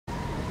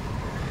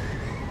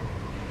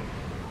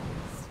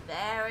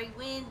Very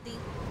windy.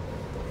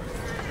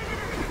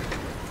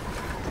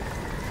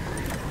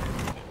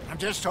 I'm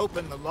just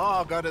hoping the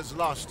law got as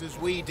lost as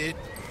we did.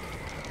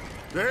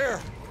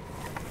 There!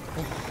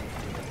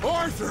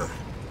 Arthur!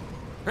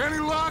 Any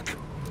luck?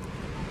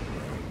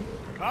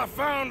 I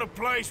found a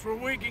place where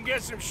we can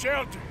get some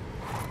shelter.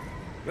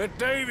 Let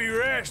Davy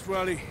rest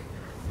while he...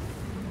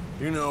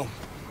 You know.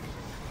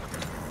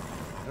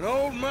 An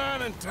old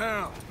mining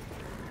town.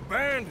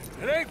 Abandoned.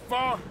 It ain't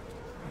far.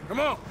 Come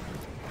on.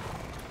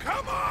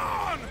 Come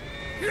on!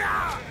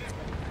 Yeah!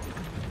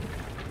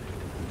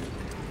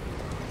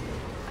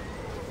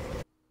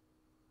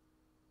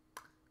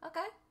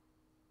 Okay.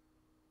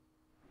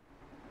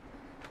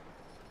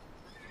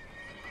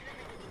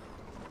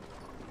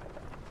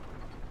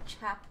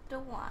 Chapter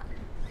 1.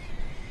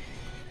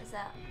 Is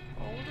that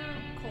older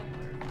or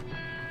colder?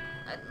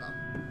 I don't know.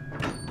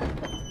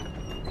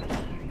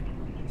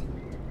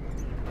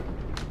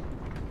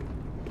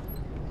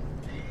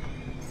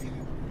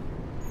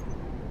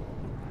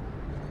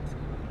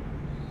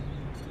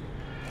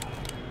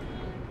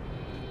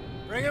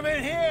 Bring him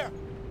in here!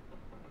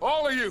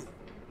 All of you!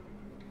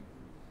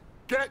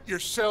 Get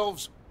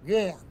yourselves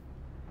warm.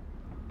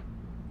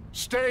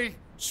 Stay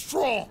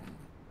strong.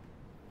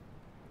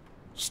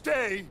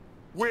 Stay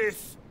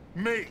with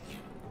me.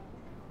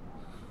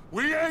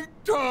 We ain't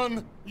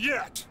done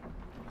yet.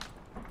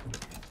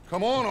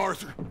 Come on,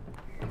 Arthur.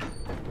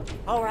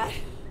 All right.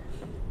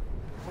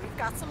 We've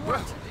got some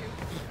work to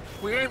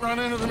do. We ain't run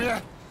into them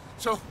yet,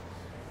 so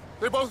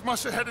they both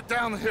must have headed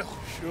down the hill.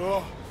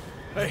 Sure.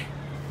 Hey,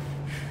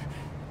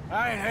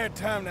 I ain't had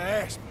time to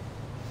ask.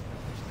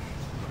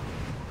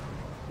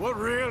 What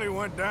really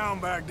went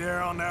down back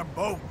there on that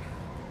boat?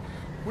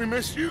 We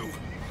missed you.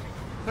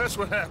 That's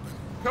what happened.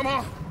 Come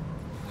on.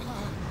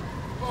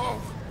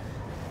 Oh.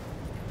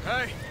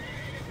 Hey,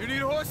 you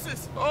need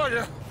horses? Oh,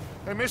 yeah.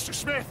 Hey, Mr.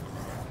 Smith,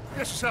 get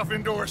yourself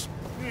indoors.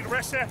 You need to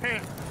rest that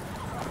hand.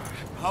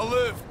 I'll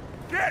live.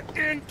 Get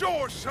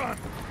indoors, son.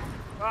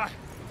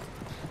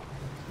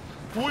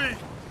 We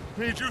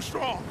need you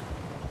strong.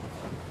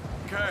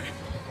 Okay.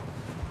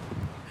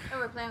 Oh,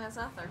 we're playing as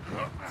Arthur.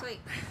 Sweet.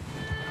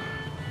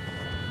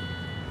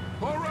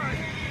 All right,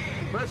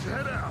 let's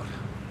head out.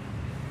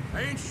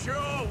 Ain't sure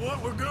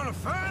what we're gonna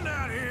find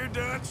out here,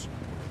 Dutch.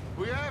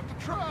 We have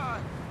to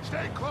try.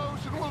 Stay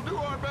close and we'll do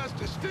our best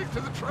to stick to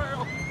the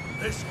trail.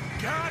 This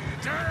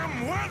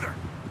goddamn weather!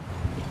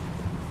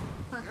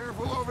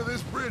 Careful over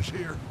this bridge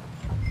here.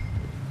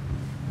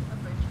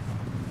 What bridge?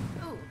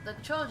 Ooh, the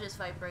control just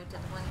vibrated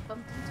when you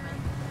bumped into me.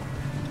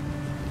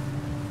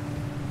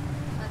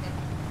 Okay.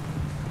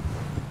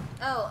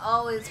 Oh,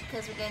 always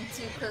because we're getting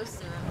too close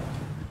to him.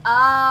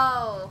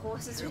 Oh,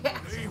 horses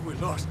react. Believe we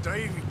lost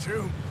Davy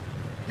too.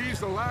 He's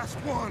the last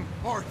one,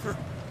 Arthur.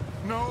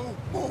 No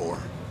more.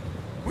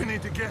 We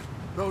need to get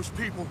those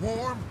people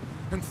warm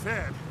and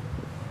fed.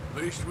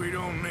 At least we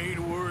don't need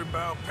to worry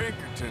about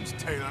Pinkertons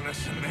tailing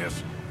us in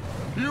this.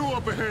 You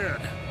up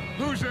ahead.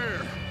 Who's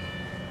there?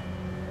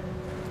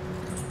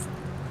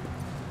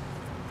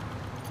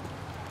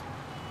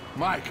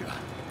 Micah.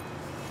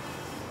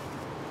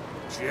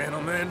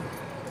 Gentlemen,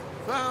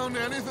 Found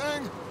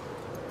anything?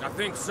 I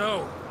think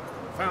so.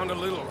 Found a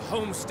little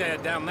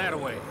homestead down that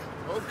way.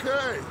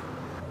 Okay.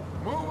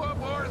 Move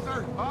up,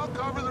 Arthur. I'll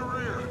cover the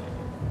rear.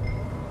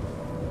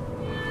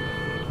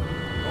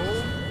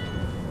 Hold.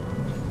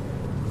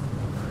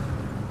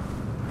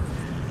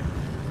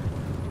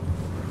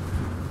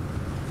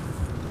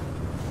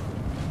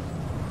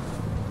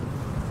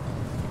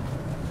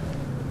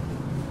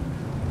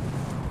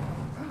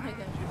 Oh my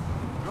gosh.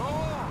 Go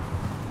on.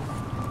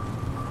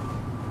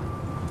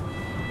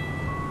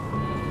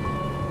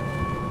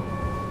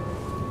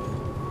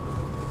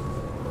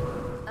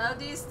 How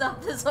do you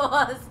stop this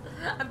horse?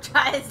 I'm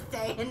trying to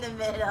stay in the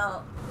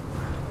middle.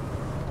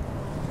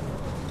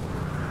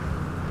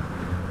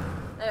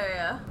 There we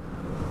go.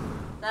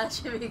 That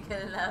should be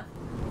good enough.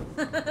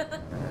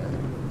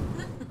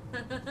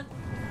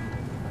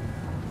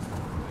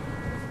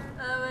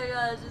 Oh my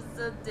gosh, it's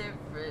so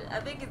different. I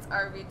think it's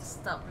RB to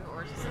stop your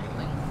horse or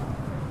something.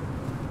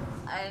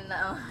 I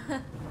know.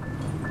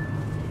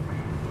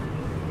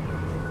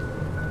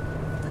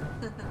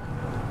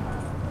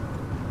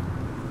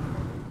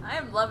 I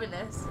am loving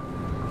this.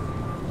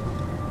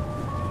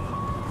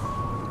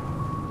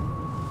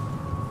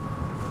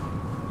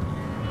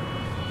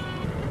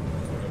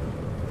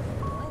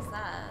 What is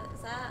that?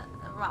 Is that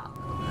a rock?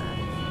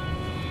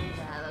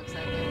 Yeah, it looks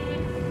like it.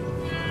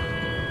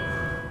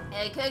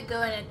 I could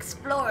go and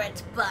explore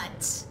it,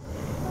 but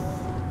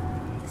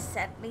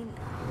sadly no.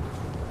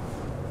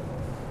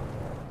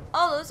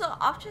 Oh, those are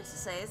options to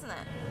say, isn't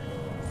it?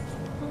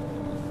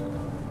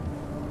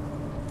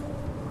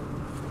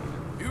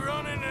 you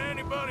run into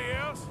anybody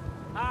else?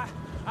 I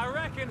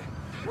reckon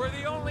we're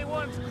the only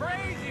ones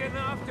crazy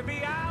enough to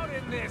be out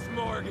in this,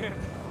 Morgan.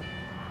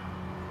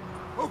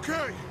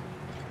 Okay.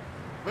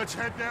 Let's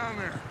head down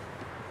there.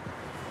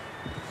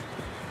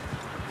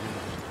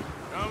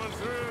 Coming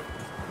through.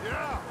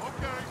 Yeah,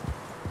 okay.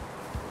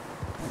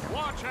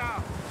 Watch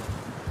out.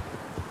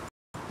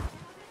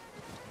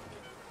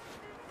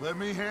 Let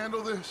me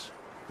handle this.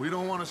 We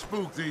don't want to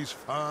spook these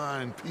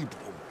fine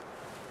people.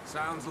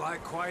 Sounds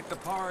like quite the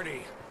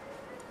party.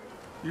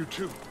 You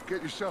two,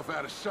 get yourself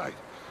out of sight.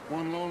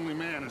 One lonely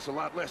man is a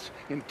lot less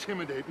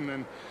intimidating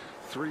than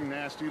 3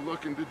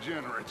 nasty-looking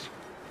degenerates.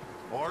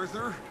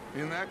 Arthur,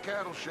 in that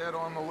cattle shed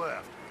on the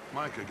left.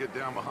 Micah, get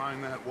down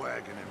behind that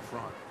wagon in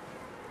front.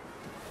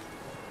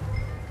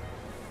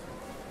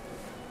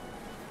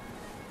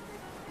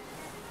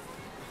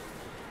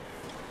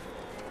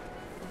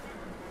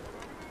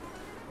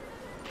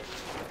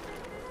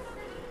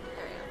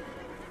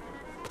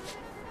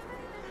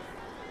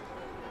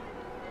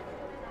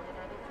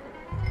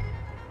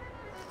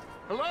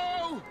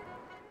 Hello?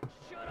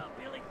 Shut up,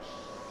 Billy.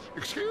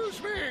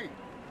 Excuse me?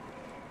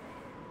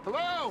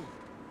 Hello?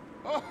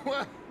 Oh,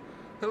 well,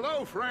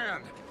 hello,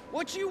 friend.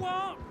 What you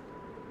want?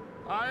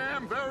 I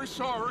am very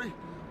sorry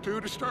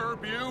to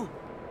disturb you.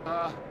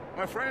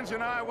 My friends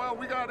and I, well,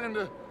 we got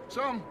into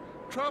some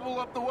trouble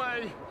up the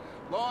way,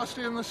 lost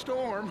in the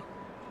storm.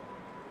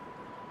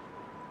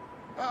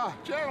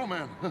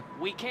 Gentlemen.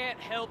 We can't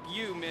help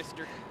you,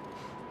 mister.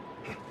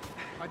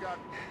 I got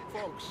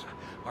folks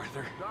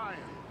Arthur. dying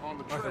on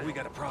the trail. Arthur, we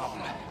got a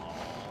problem.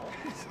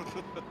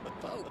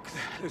 Folks.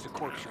 There's a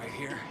corpse right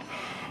here.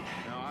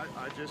 Now,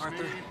 I just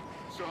Arthur, need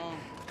some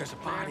there's a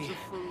cans body of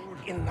food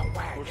in the or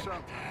wagon.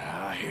 something.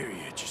 I hear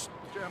you. Just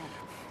Gentlemen,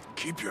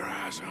 keep your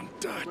eyes on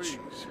Dutch. please.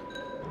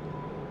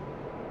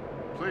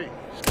 Please.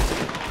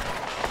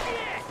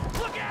 Yeah!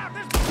 Look out!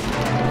 There's...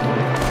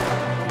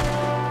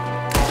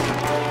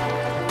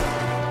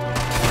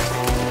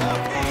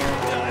 Okay, you're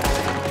done.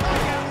 I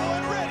got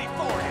one ready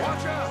for you.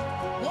 Watch out!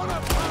 One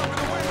up top in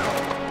the window!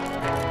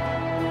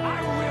 I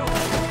will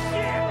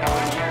get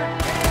on your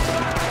head.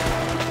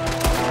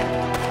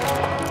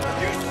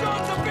 You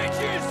sons of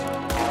bitches!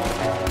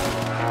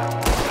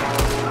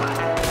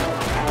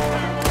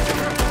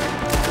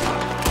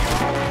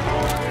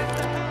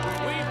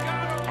 We've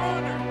got a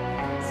runner.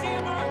 See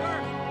him, Arthur?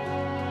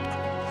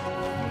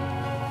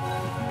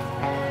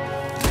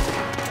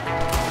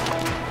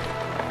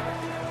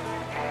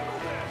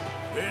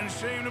 Didn't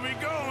seem to be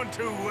going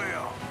too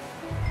well.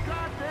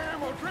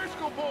 Goddamn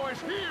O'Driscoll boys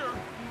here!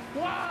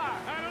 Why?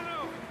 I don't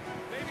know.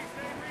 Maybe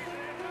same reason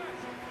as us.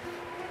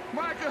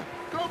 Micah,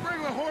 go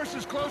bring the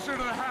horses closer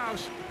to the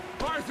house.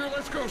 Arthur,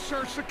 let's go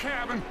search the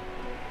cabin.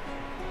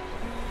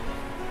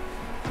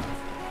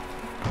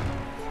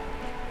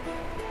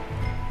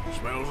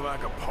 Smells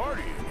like a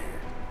party in here.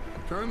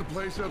 Turn the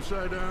place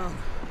upside down.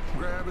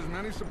 Grab as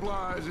many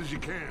supplies as you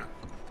can.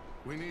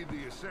 We need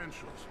the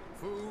essentials.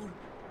 Food,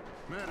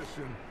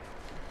 medicine,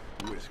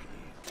 whiskey.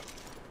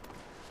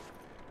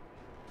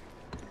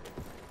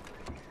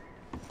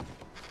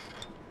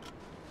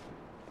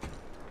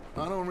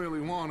 I don't really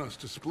want us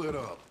to split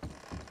up.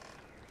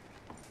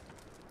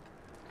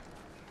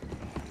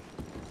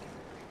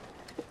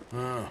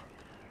 Huh.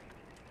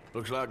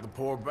 Looks like the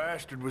poor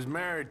bastard was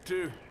married,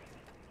 too.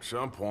 At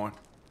some point.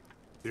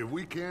 If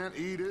we can't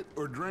eat it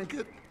or drink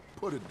it,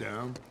 put it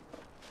down.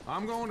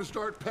 I'm going to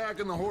start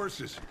packing the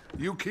horses.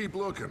 You keep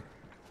looking.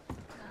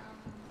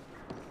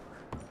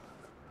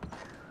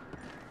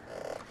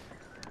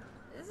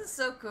 This is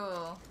so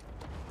cool.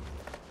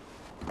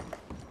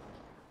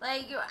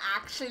 Like, you're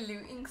actually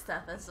looting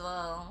stuff as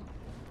well.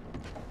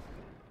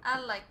 I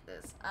like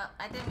this.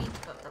 I didn't mean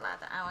to go up the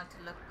ladder. I want to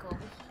look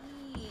over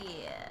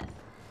here.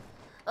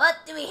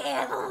 What do we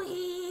have over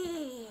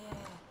here?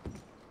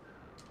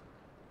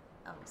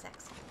 Oh,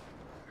 sex.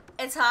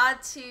 It's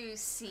hard to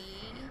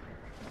see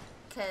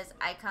because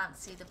I can't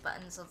see the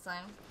buttons all the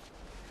time.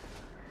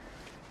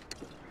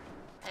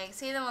 I can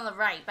see them on the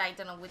right, but I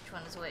don't know which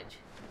one is which.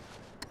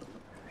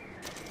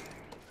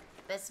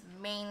 But it's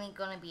mainly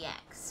gonna be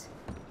X.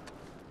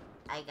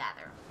 I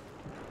gather.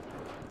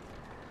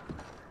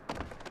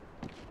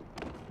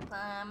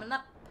 Climbing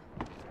up.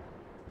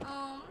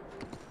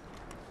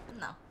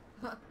 No.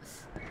 I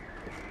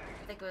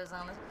think it was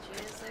on a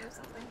Tuesday or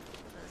something.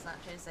 But it's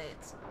not Tuesday,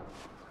 it's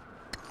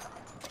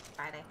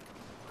Friday.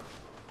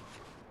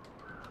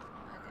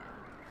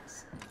 Okay.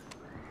 So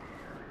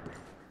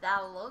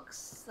that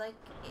looks like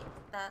it,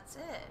 that's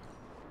it.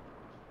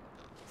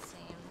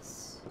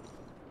 Seems.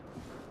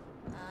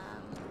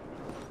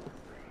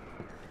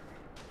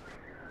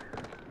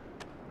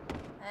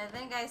 I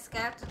think I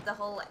scouted the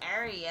whole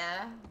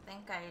area. I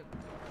think I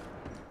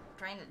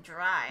drained it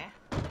dry.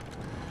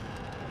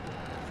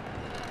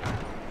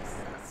 This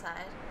is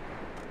outside.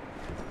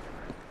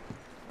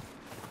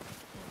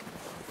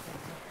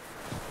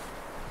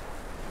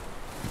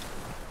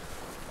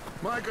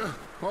 Micah,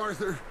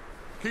 Arthur,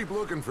 keep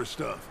looking for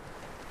stuff.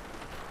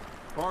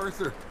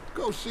 Arthur,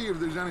 go see if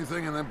there's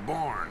anything in that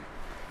barn.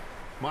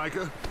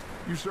 Micah,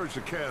 you search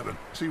the cabin,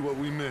 see what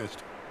we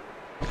missed.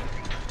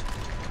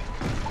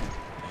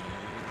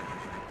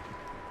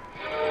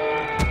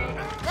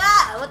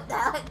 Ah, what the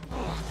heck?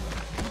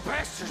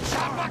 Bastard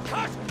shot my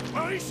cousin!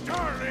 Well, he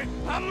started it.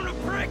 I'm gonna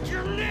break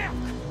your neck!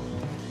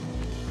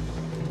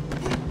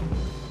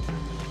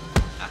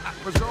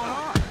 What's going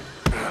on?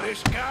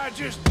 This guy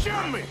just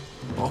jumped me.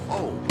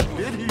 Oh,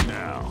 did he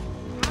now?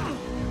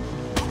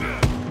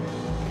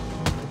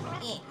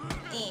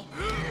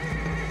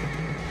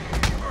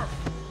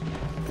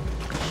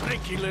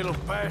 Sneaky little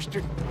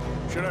bastard.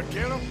 Should I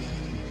kill him?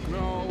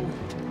 No.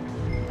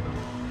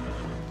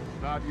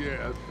 Not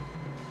yet.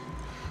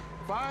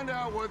 Find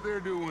out what they're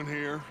doing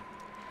here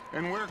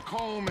and where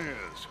Colm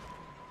is.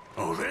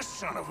 Oh, this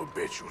son of a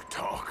bitch will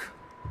talk.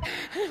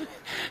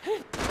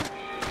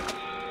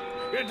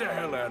 Get the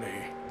hell out of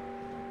here.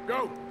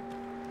 Go.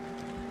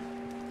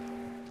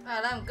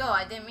 Alright, let him go.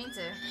 I didn't mean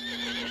to.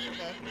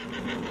 Okay.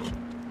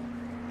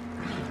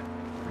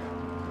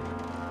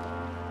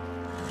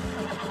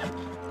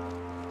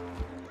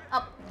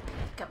 Up.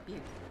 Pick up your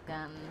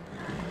gun.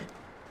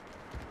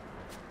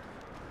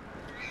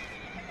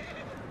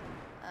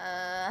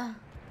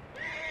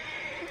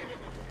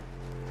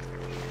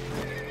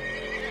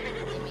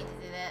 Didn't mean to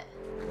do that.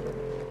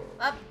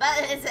 What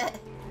button is it?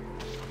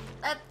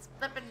 That's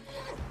flipping.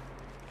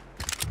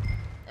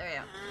 There we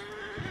go.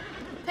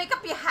 Pick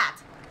up your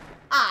hat.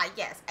 Ah,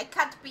 yes. I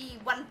can't be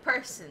one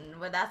person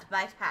without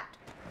my hat.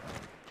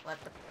 What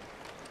the?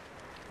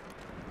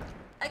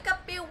 I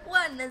can't be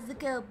one as a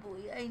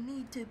cowboy. I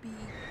need to be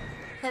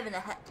having a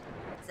hat.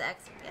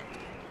 Exactly. Yeah.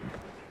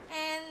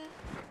 And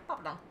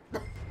hold on.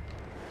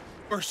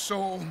 Poor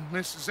soul,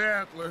 Mrs.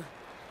 Adler.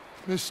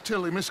 Miss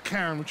Tilly, Miss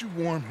Karen, would you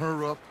warm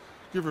her up?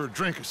 Give her a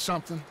drink or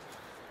something?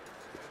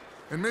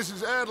 And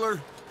Mrs.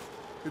 Adler,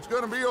 it's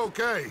gonna be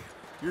okay.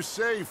 You're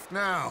safe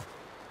now.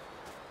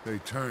 They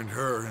turned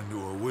her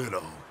into a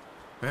widow.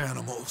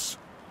 Animals.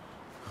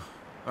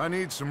 I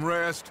need some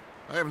rest.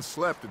 I haven't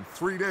slept in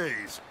 3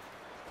 days.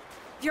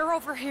 You're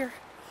over here.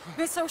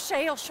 Miss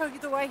O'Shea will show you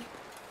the way.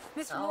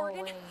 Miss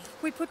Morgan,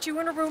 we put you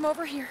in a room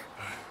over here.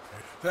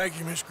 Thank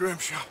you, Miss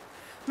Grimshaw.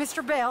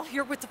 Mr. Bell,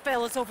 you're with the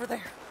fellas over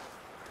there.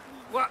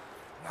 What?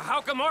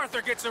 How come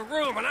Arthur gets a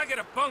room and I get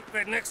a bunk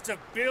bed next to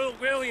Bill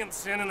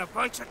Williamson and a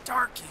bunch of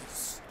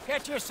darkies?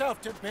 Get yourself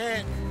to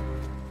bed.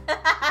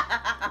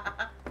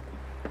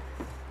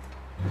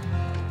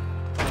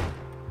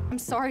 I'm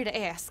sorry to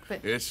ask,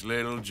 but It's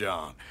little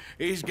John.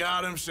 He's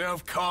got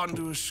himself caught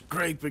into a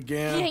scrape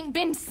again. he ain't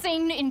been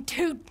seen in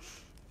two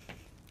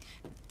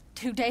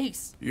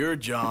days. Your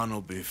John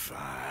will be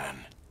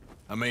fine.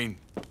 I mean,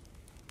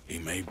 he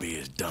may be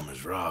as dumb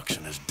as rocks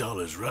and as dull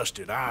as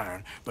rusted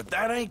iron, but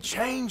that ain't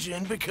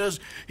changing because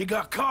he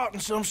got caught in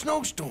some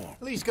snowstorm.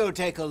 Please go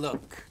take a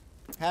look.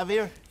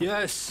 Javier?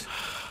 Yes.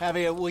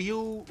 Javier, will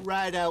you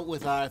ride out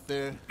with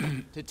Arthur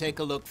to take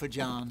a look for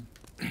John?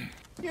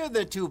 You're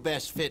the two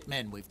best fit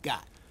men we've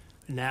got.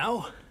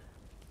 Now?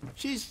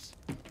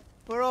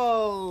 We're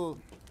all...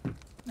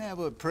 Yeah,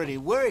 we're pretty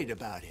worried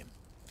about him.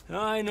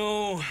 I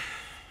know.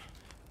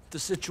 If the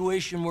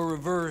situation were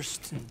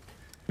reversed, and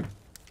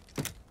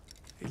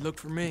he'd look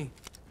for me.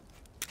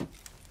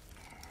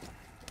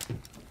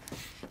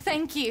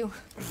 Thank you.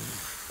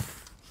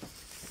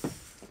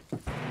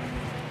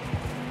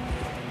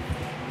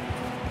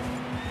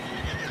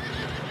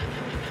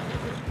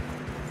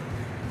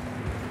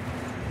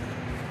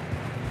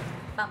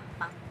 Bum,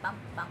 bum, bum,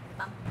 bum,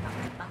 bum, bum,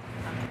 bum,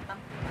 bum, bum.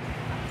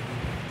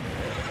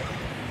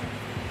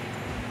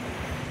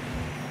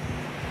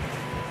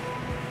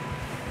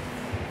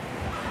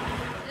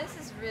 This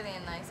is really a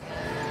nice game.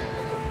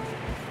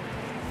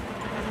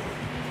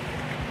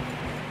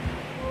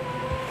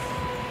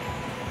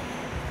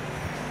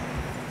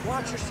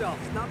 Watch yourself.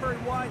 It's not very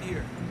wide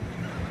here.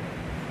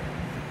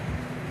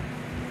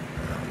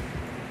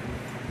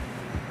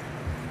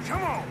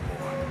 Come on,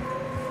 boy.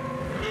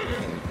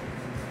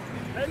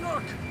 Hey,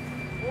 look!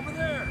 Over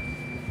there!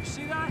 You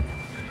see that?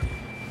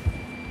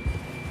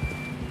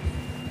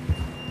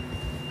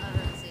 I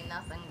didn't see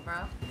nothing,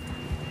 bro.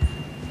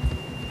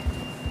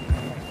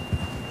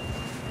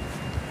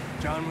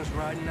 John was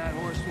riding that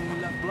horse when we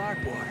left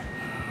Blackwater.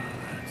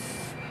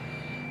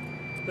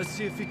 Let's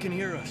see if he can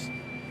hear us.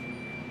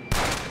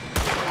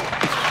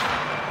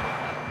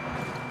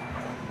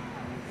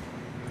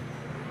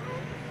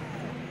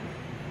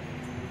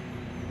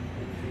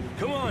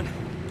 Come on!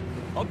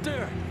 Up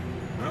there!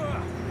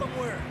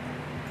 Somewhere!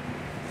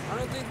 I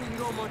don't think we can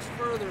go much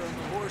further on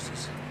the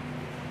horses.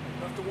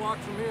 We'll have to walk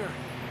from here.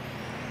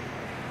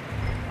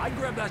 I'd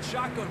grab that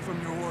shotgun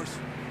from your horse.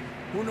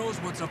 Who knows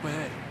what's up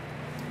ahead?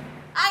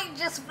 I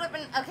just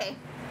flipping. Okay.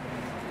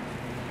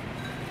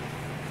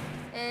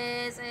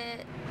 Is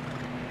it?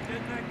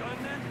 Getting that gun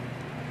then?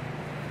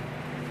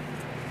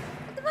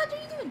 What the fuck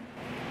are you doing?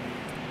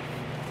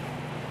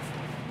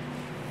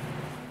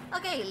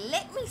 Okay,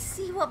 let me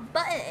see what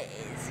button it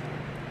is.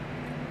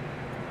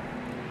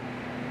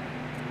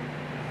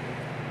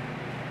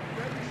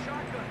 Grab your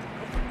shotgun.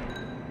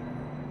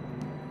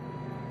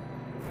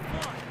 Come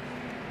on.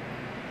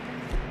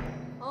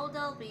 Hold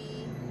LB,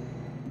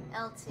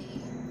 LT.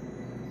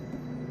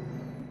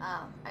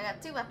 Oh, I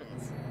got two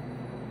weapons.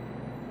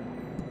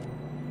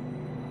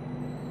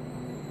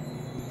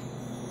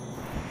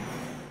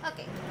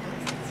 Okay, that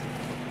makes sense.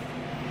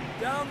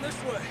 Down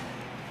this way.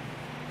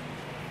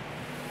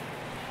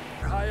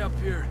 We're high up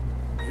here.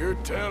 You're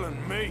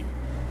telling me.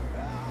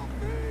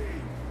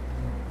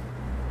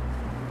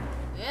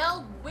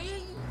 Well, we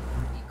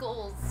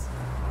equals.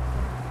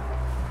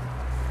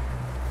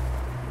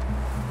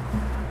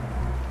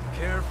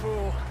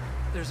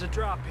 There's a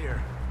drop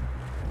here.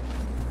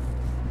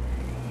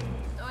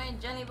 Don't worry,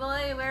 Jenny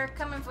boy, we're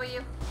coming for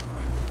you.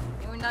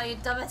 Even though you're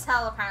dumb as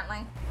hell,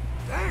 apparently.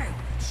 Damn,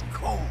 it's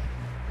cold.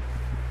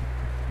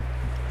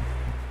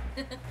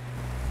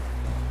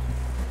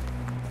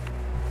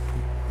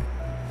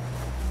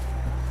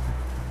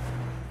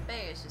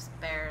 Bears just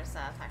bears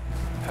that attack.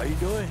 How you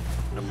doing?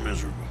 I'm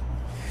miserable.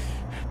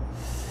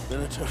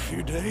 Been a tough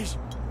few days.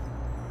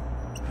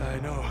 I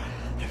know.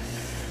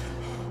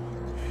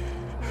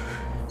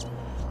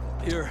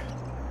 Here.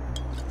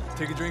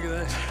 Take a drink of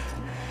that.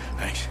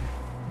 Thanks.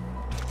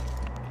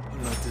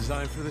 I'm not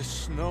designed for this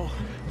snow.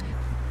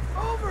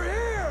 Over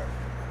here!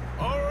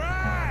 All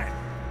right!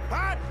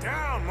 Hot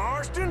down,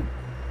 Marston!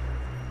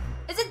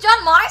 Is it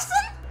John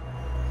Marston?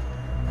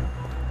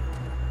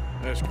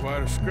 That's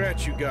quite a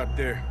scratch you got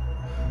there.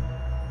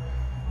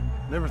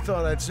 Never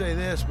thought I'd say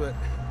this, but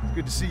it's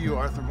good to see you,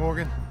 Arthur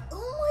Morgan.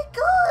 Oh my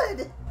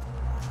god!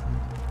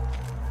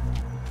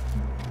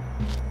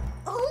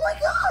 Oh my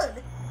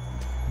god!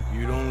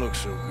 You don't look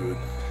so good.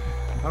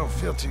 I don't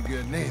feel too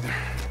good, neither.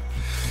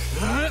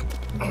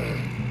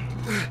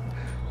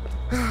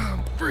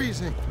 I'm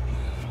freezing.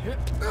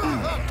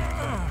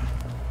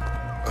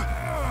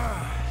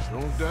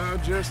 Don't die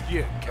just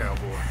yet,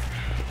 cowboy.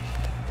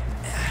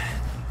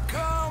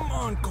 Come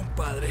on,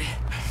 compadre.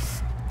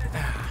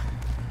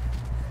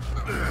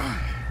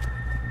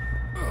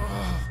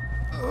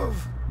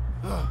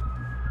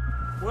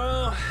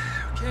 Well,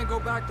 we can't go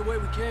back the way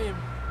we came.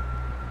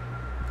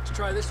 Let's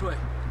try this way.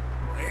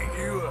 Ain't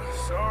you a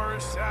sorry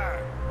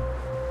sight?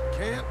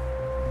 Can't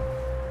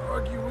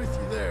argue with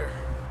you there.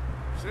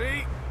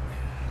 See?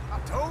 I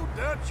told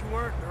Dutch you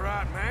weren't the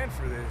right man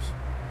for this.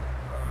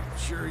 I'm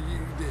sure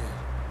you did.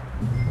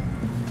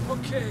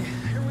 Okay,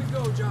 here we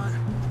go, John.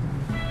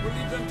 We'll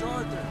leave them to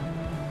Arthur.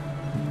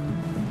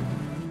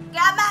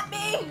 Come at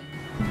me!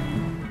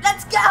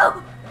 Let's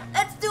go!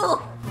 Let's do it!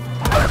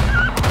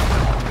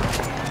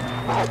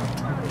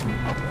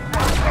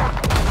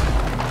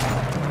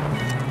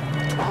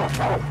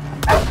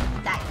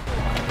 Die.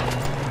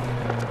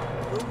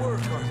 Good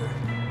work, Arthur.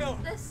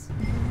 This.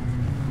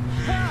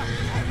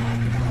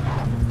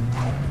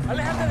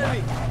 Aléjate de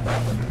mí.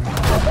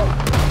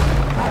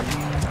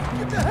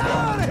 Get the hell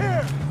out of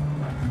here!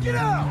 Get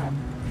out!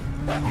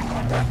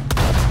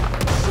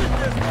 Shit,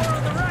 there's more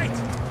on the right.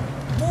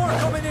 More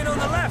coming in on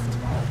the left.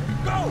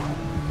 Go!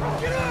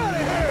 Get out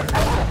of here!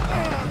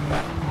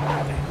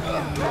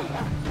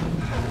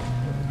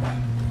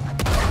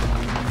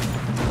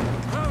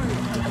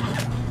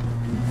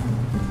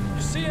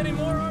 You see any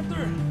more,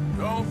 Arthur?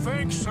 Don't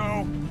think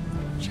so.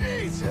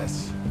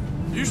 Jesus!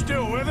 You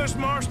still with us,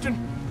 Marston?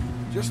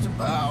 Just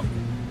about.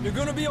 You're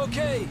gonna be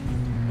okay.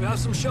 We have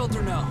some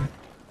shelter now.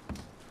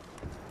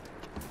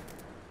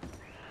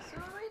 So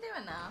what are we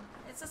doing now?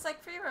 It's just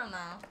like free roam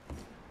now.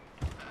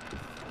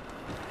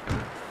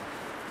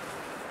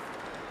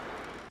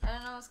 I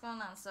don't know what's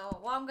going on, so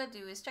what I'm gonna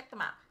do is check the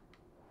map.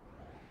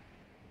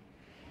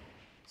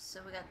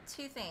 So we got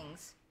two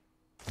things.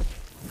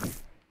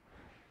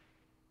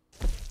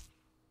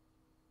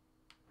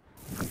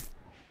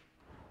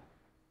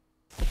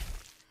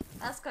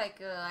 That's quite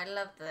good. I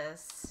love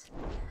this.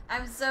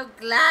 I'm so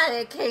glad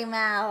it came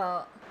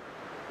out.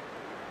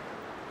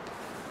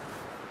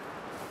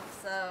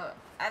 So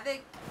I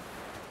think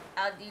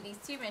I'll do these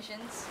two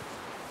missions,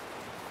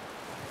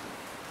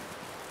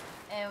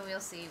 and we'll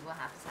see what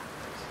happens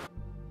afterwards.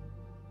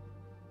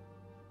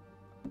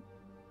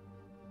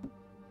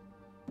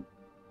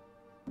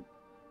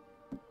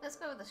 Let's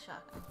go with the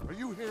shotgun. Are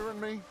you hearing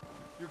me?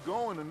 You're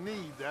going to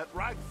need that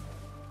rifle.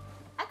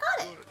 I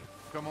got it.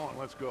 Come on,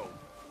 let's go.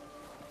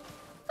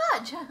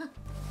 Fudge.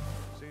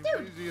 Seems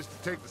Dude. easiest to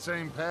take the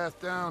same path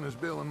down as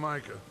Bill and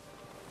Micah.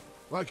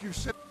 Like you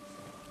said.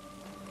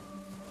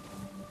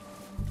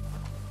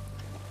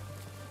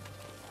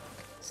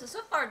 So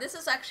far, this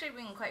has actually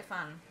been quite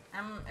fun.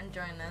 I'm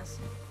enjoying this.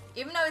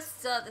 Even though it's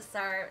still at the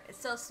start, it's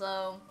still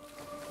slow,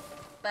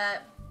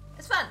 but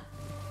it's fun.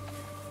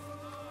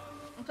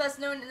 And plus,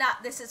 knowing that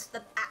this is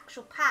the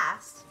actual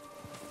past,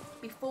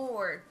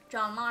 before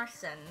John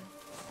Marston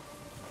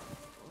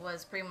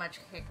was pretty much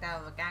kicked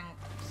out of a gang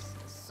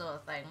sort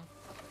of thing.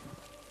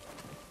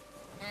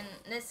 And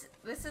this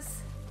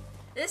is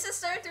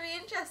starting to be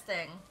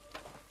interesting.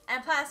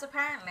 And plus,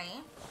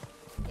 apparently,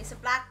 it's a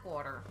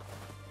Blackwater.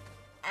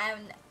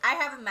 And I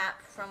have a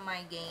map from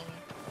my game,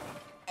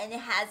 and it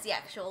has the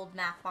actual old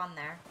map on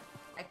there.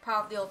 Like,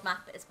 part of the old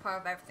map is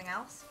part of everything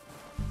else.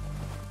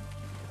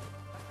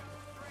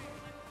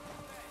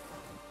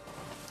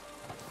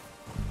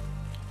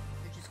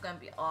 Which is gonna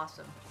be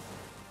awesome.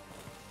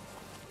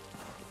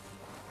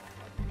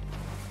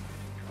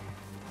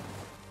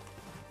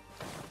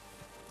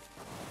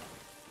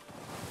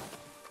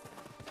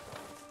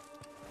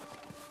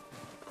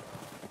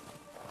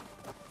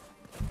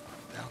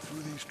 Down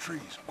through these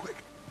trees, quick.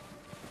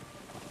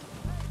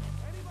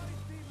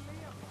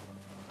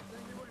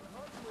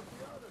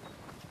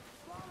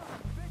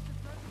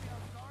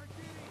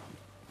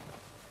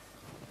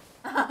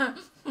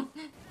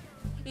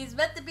 He's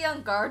meant to be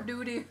on guard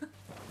duty.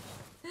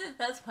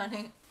 That's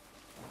funny.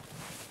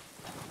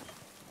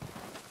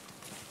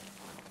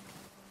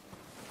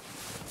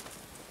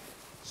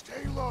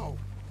 Stay low.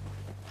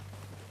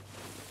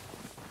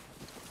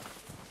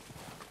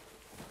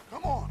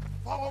 Come on,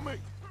 follow me.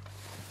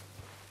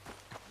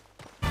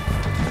 I'm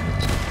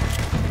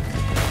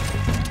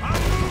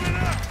moving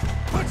up.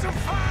 Put some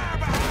fire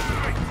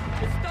behind me.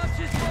 It's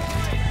Dutch's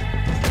boys!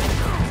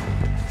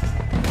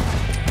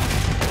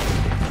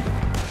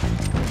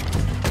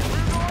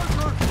 Where's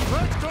Arthur?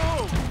 Let's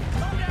go.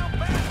 Come down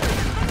faster!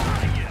 Come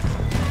on again!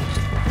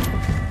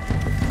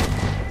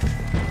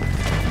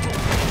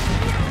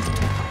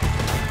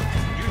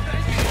 You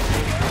think you can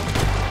pick up?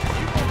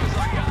 You boys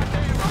are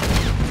goddamn right.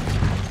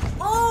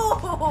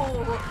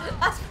 Oh,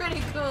 that's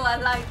pretty cool. I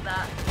like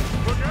that.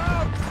 Look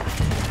out.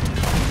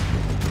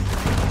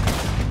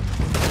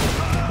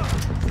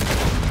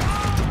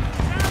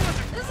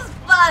 This is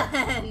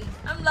fun.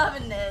 I'm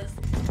loving this.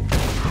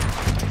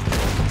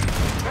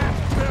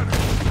 That's better.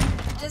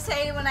 Just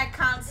hate it when I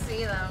can't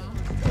see them.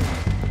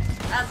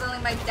 That's only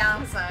my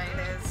downside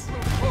is.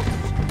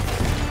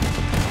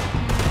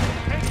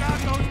 Take out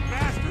those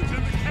bastards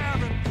in the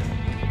cabin.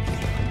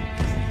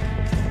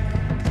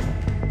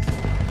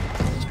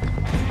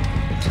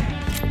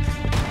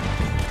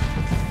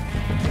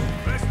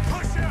 Let's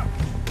push up.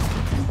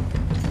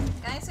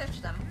 Can I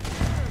search them?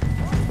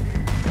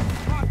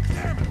 God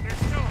damn it, they're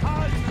still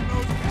hiding in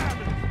those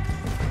cabins.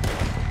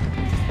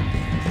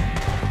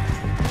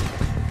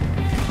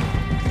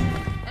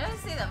 I don't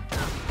see them.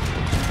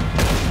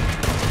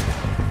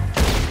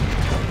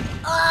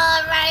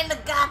 Oh, right in the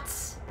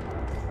guts.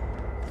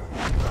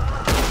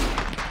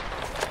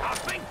 I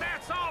think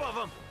that's all of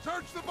them.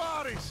 Search the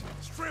bodies.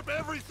 Strip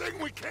everything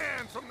we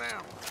can from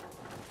them.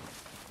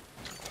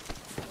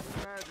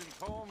 Imagine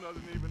Colm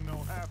doesn't even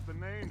know half the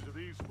names of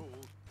these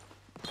fools.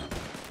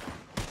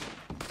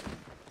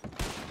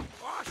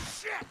 Oh,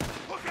 shit!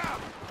 Look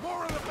out!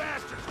 More of the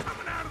bastards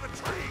coming out of the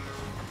trees!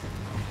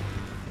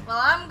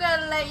 Well, I'm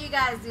gonna let you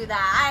guys do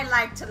that. I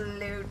like to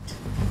loot.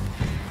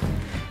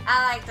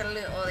 I like to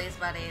loot all these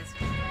buddies.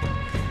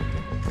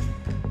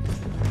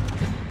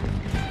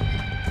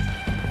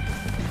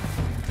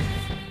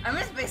 I'm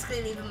just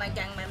basically leaving my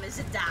gang members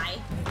to die.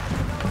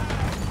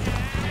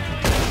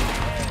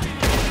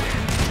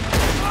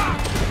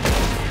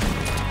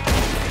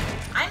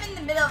 I'm in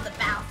the middle of the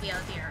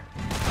battlefield here.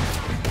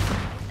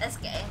 Let's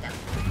get in them.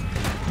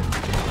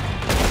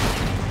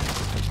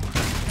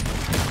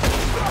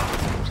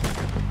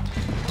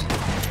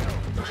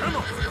 Come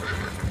on!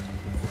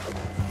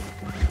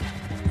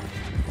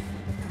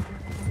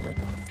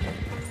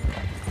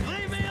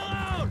 Leave me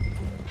alone!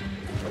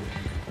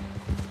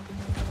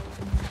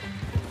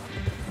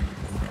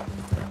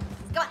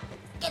 Come on,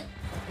 get.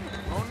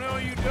 Oh, no,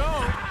 you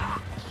don't!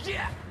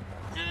 Shit!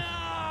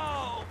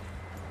 No!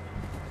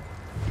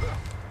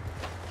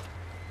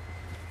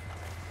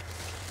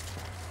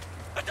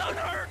 It doesn't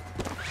hurt!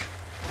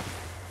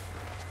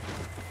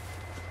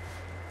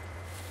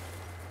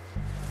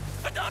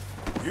 It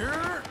doesn't...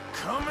 You're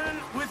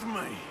coming with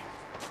me.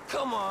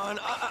 Come on,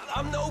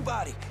 I'm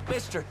nobody,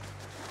 mister.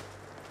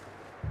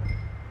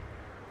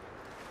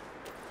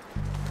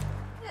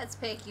 Let's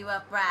pick you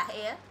up right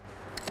here.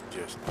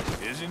 Just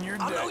isn't your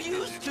I'm no day,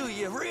 use to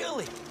you,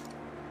 really.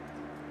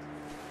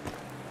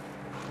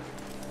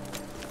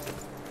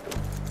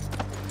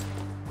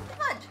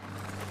 Fudge.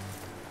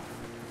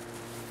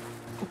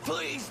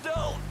 Please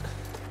don't.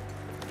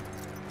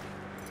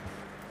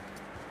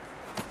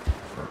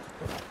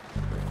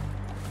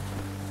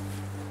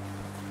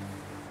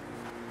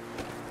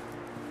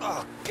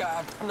 Oh,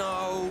 God,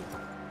 no.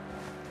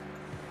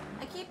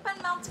 I keep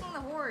on mounting the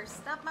horse.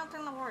 Stop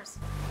mounting the horse.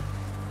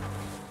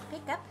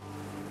 Pick up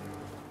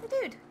the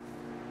dude.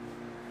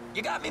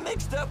 You got me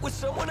mixed up with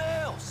someone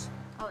else.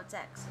 Oh, it's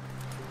X.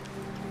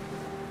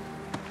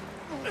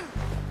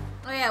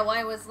 Oh yeah,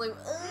 why was Lou?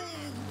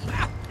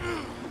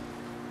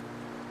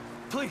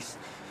 Please,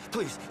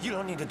 please, you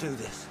don't need to do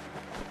this.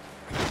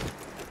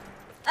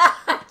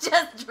 I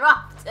just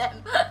dropped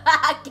him.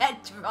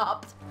 Get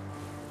dropped.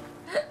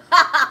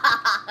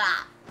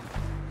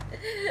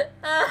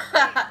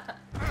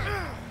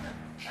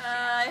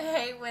 I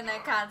hate when I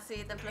can't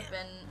see the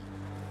flippin'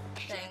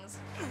 things.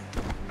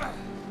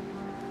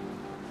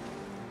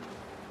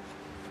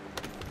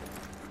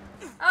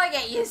 I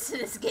get used to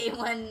this game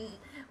one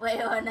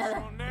way or another.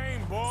 What's your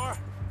name, boy?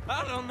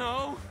 I don't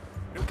know.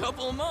 In a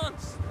couple of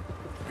months.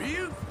 Are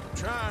you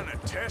trying to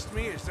test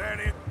me? Is that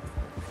it?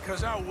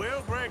 Because I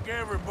will break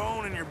every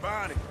bone in your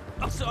body.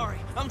 I'm sorry.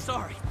 I'm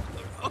sorry.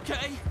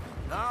 Okay?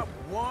 Not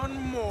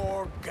one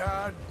more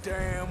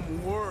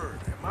goddamn word.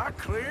 Am I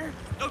clear?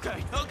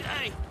 Okay,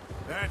 okay.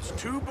 That's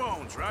 2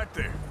 bones right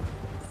there.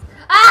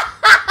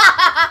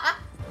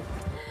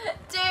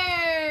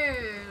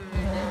 Dude!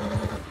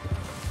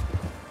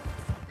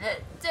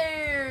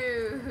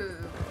 Dude!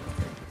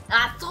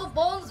 That's 2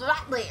 bones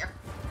right there.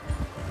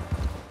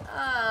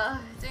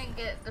 Didn't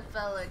get the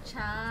fellow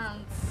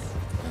chance.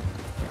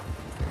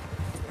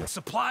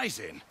 Supplies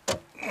in.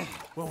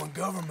 Well, when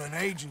government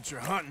agents are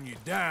hunting you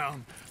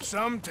down,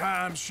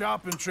 sometimes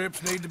shopping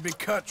trips need to be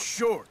cut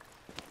short.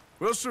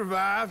 We'll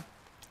survive.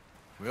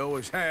 We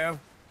always have.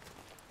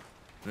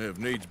 If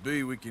needs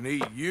be, we can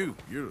eat you.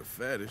 You're the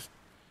fattest.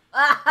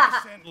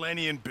 I sent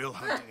Lenny and Bill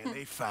hunting, and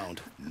they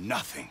found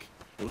nothing.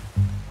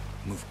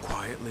 Move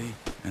quietly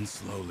and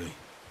slowly.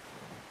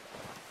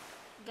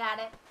 Got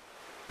it.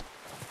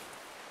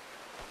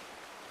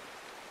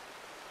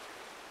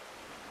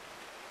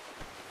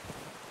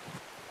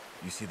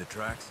 You see the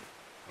tracks?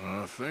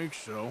 I think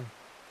so.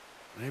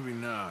 Maybe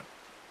not.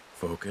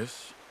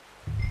 Focus.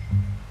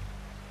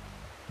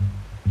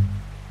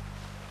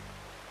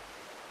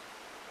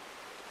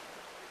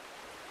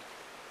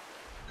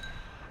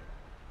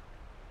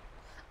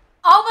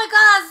 Oh my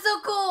god, that's so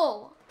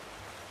cool!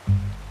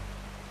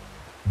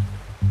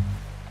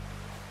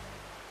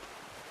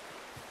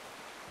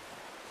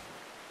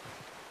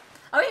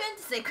 Are we meant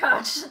to say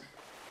crouch?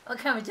 Or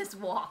can we just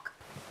walk?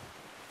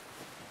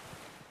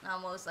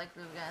 Almost like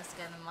we were gonna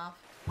scare them off.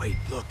 Wait,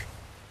 look.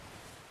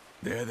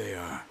 There they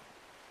are.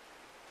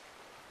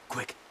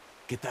 Quick,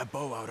 get that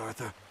bow out,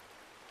 Arthur.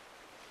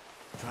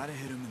 Try to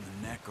hit him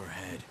in the neck or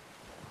head.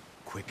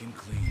 Quick and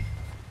clean.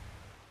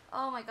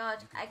 Oh my god,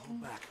 I Pull can...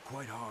 back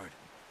quite hard.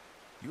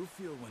 You'll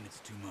feel when it's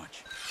too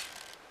much.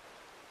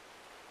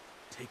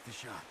 Take the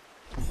shot.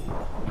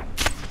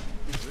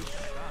 Good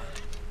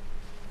shot.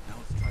 Now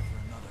let's try for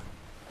another.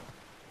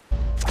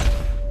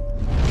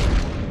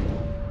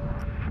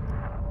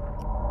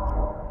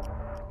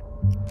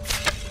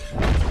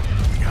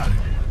 Got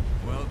it.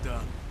 Well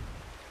done.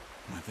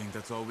 I think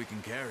that's all we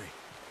can carry.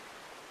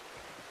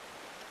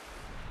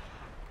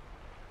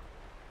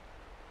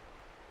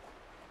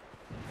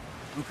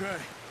 Okay,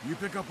 you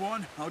pick up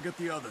one, I'll get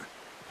the other.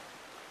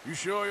 You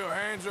sure your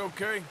hand's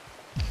okay?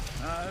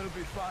 It'll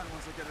be fine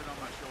once I get it on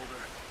my shoulder.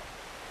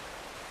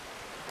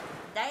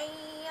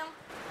 Damn!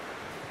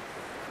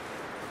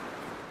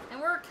 And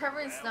we're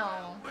covered in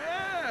snow.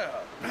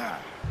 Well,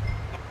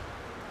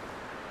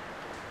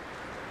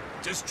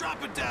 just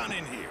drop it down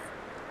in here.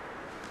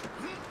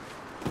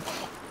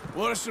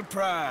 What a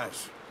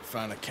surprise.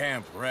 Find a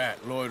camp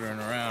rat loitering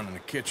around in the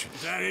kitchen.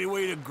 Is that any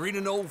way to greet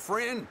an old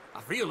friend?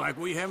 I feel like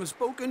we haven't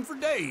spoken for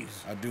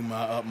days. I do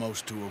my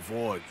utmost to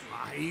avoid.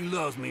 He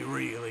loves me,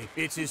 really.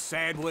 It's his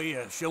sad way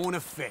of showing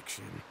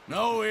affection.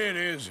 No, it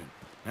isn't.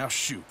 Now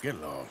shoot, get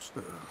lost.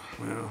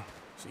 Well,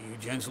 see you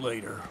gents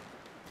later.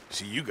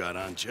 See, you got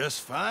on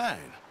just fine.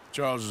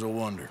 Charles is a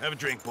wonder. Have a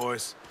drink,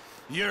 boys.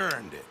 You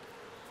earned it.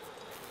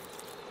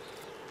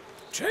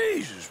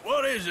 Jesus,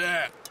 what is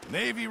that?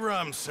 Navy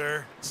rum,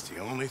 sir. It's the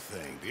only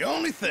thing. The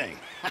only thing.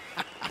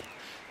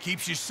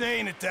 Keeps you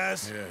sane, it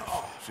does. Yeah,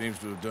 seems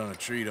to have done a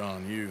treat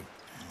on you.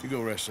 You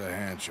go rest that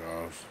hand,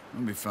 Charles.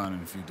 I'll be fine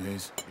in a few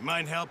days. You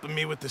mind helping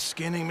me with the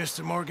skinning,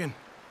 Mr. Morgan?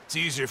 It's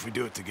easier if we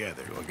do it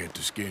together. Do I get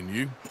to skin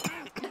you?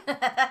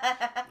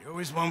 You're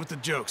always one with the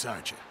jokes,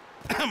 aren't you?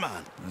 Come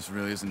on. This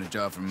really isn't a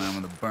job for a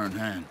man with a burnt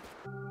hand.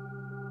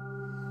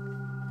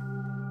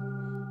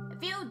 A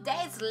few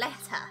days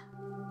later.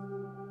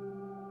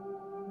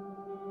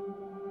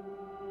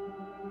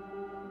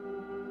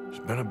 It's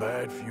been a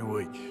bad few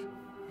weeks,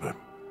 but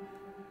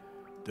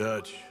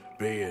Dutch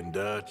being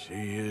Dutch,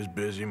 he is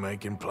busy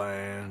making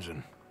plans,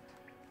 and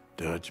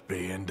Dutch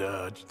being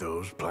Dutch,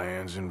 those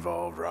plans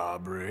involve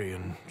robbery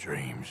and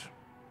dreams.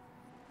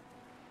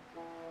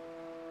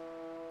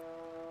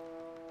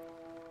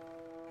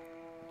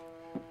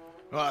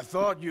 Well, I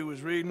thought you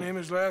was reading him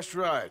his last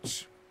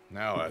rites.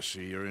 Now I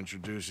see you're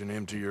introducing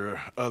him to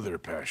your other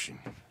passion.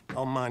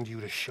 I'll mind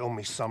you to show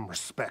me some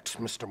respect,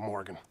 Mr.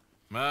 Morgan.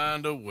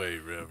 Mind away,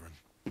 Reverend.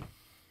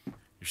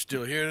 You're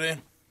still here,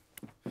 then?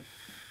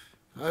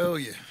 I owe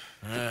you.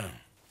 Yeah.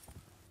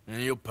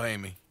 And you'll pay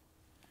me.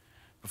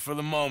 But for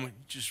the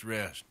moment, just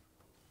rest.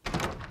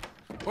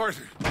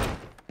 Arthur,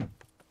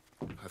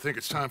 I think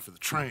it's time for the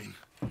train.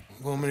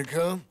 Want me to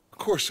come? Of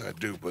course I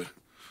do, but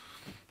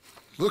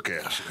look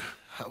at you.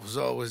 I was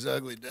always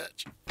ugly,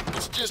 Dutch.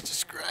 It's just a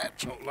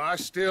scratch. Don't lie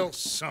still,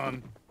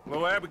 son.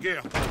 Hello,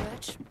 Abigail.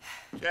 Dutch,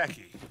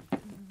 Jackie.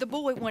 the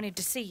boy wanted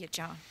to see you,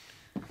 John.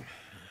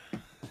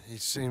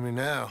 He's seen me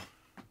now.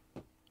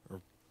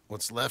 Or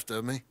what's left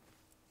of me.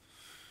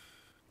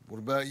 What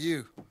about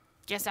you?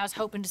 Guess I was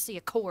hoping to see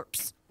a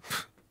corpse.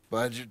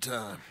 Bide your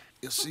time.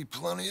 You'll see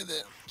plenty of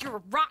them. You're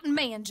a rotten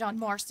man, John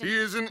Marston. He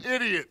is an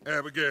idiot,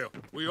 Abigail.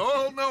 We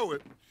all know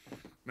it.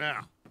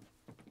 Now,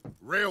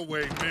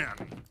 railway men.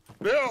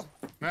 Bill,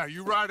 now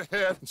you ride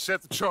ahead and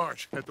set the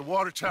charge at the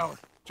water tower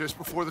just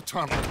before the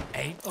tunnel.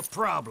 Ain't a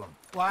problem.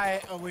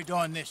 Why are we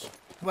doing this?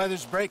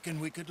 Weather's breaking.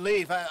 We could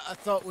leave. I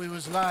thought we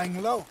was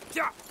lying low.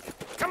 Yeah,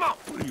 come on.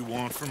 What do you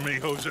want from me,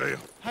 Hosea?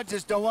 I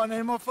just don't want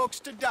any more folks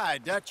to die,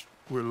 Dutch.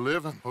 We're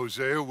living,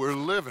 Hosea. We're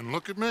living.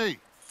 Look at me.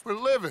 We're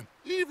living.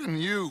 Even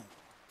you.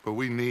 But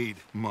we need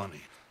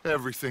money.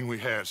 Everything we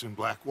has in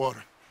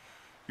Blackwater.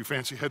 You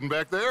fancy heading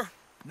back there?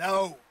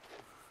 No.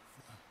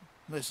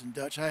 Listen,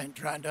 Dutch, I ain't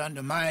trying to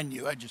undermine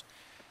you. I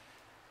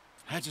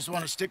just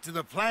want to stick to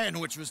the plan,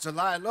 which was to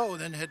lie low,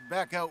 then head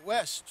back out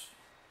west.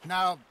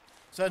 Now,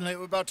 suddenly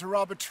we're about to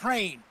rob a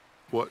train.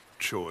 What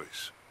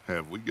choice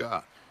have we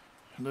got?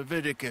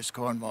 Leviticus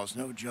Cornwall's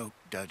no joke,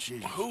 Dutch.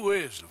 Who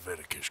is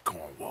Leviticus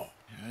Cornwall?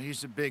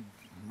 He's a big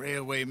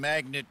railway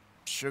magnate,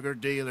 sugar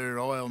dealer,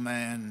 oil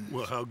man.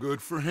 Well, how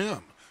good for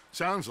him.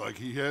 Sounds like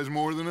he has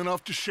more than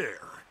enough to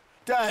share.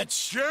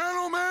 Dutch!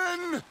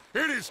 Gentlemen,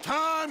 it is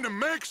time to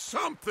make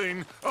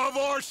something of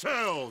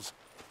ourselves.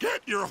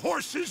 Get your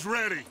horses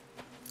ready.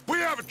 We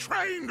have a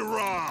train to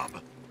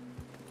rob.